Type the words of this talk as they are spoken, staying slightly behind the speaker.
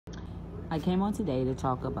I came on today to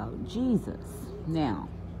talk about Jesus. Now,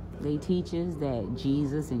 they teach us that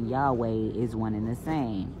Jesus and Yahweh is one and the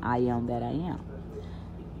same. I am that I am.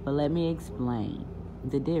 But let me explain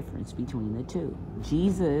the difference between the two.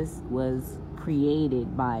 Jesus was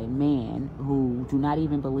created by men who do not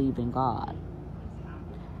even believe in God.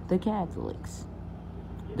 The Catholics,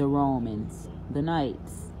 the Romans, the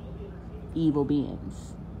Knights, evil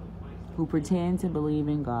beings who pretend to believe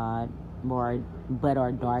in God but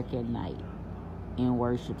are dark at night and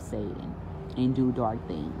worship Satan and do dark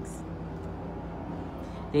things.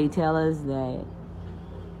 They tell us that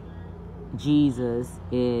Jesus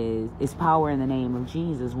is power in the name of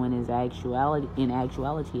Jesus, when in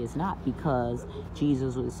actuality it's not, because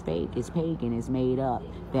Jesus was fake, it's pagan, it's made up.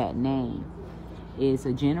 That name is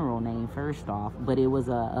a general name first off, but it was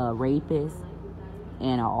a rapist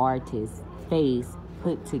and an artist's face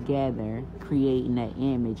put together, creating an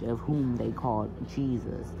image of whom they called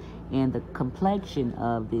Jesus. And the complexion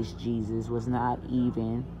of this Jesus was not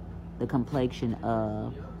even the complexion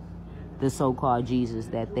of the so-called Jesus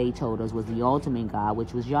that they told us was the ultimate God,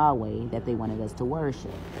 which was Yahweh, that they wanted us to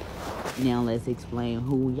worship. Now let's explain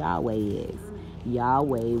who Yahweh is.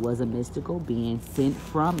 Yahweh was a mystical being sent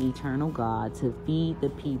from eternal God to feed the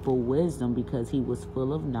people wisdom, because he was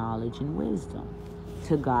full of knowledge and wisdom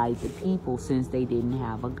to guide the people, since they didn't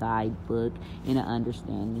have a guidebook and an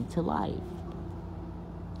understanding to life.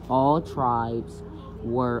 All tribes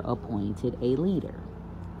were appointed a leader.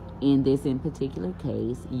 In this in particular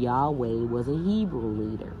case, Yahweh was a Hebrew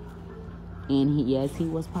leader. And he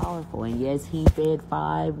was powerful. And yes, he fed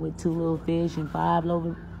 5 with 2 little fish and 5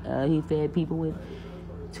 loaves. He fed people with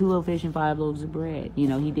 2 little fish and 5 loaves of bread. You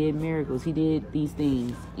know, he did miracles. He did these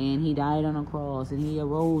things. And he died on a cross. And he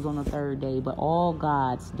arose on the 3rd day. But all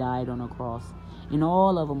gods died on a cross. And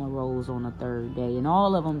all of them arose on the 3rd day. And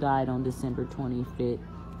all of them died on December 25th.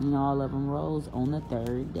 And all of them rose on the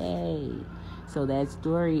 3rd day. So that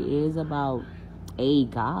story is about a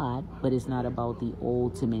God, but it's not about the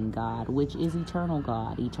ultimate God, which is eternal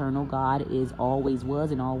God. Eternal God is always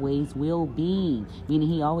was and always will be, meaning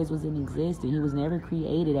he always was in existence. He was never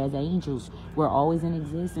created, as angels were always in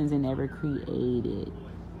existence and never created.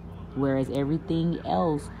 Whereas everything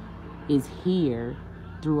else is here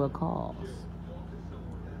through a cause.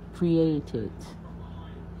 Created,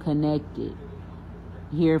 connected,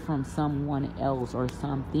 hear from someone else or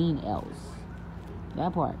something else.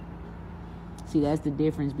 That part. See, that's the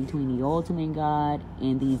difference between the ultimate God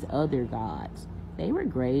and these other gods. They were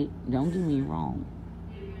great, don't get me wrong,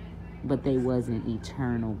 but they wasn't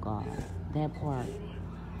eternal God. That part.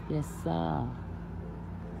 Yes, sir.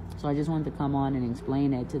 So I just wanted to come on and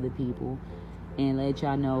explain that to the people and let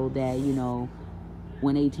y'all know that, you know,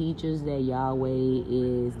 when they teach us that Yahweh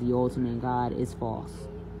is the ultimate God, it's false.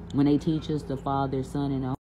 When they teach us the Father, Son, and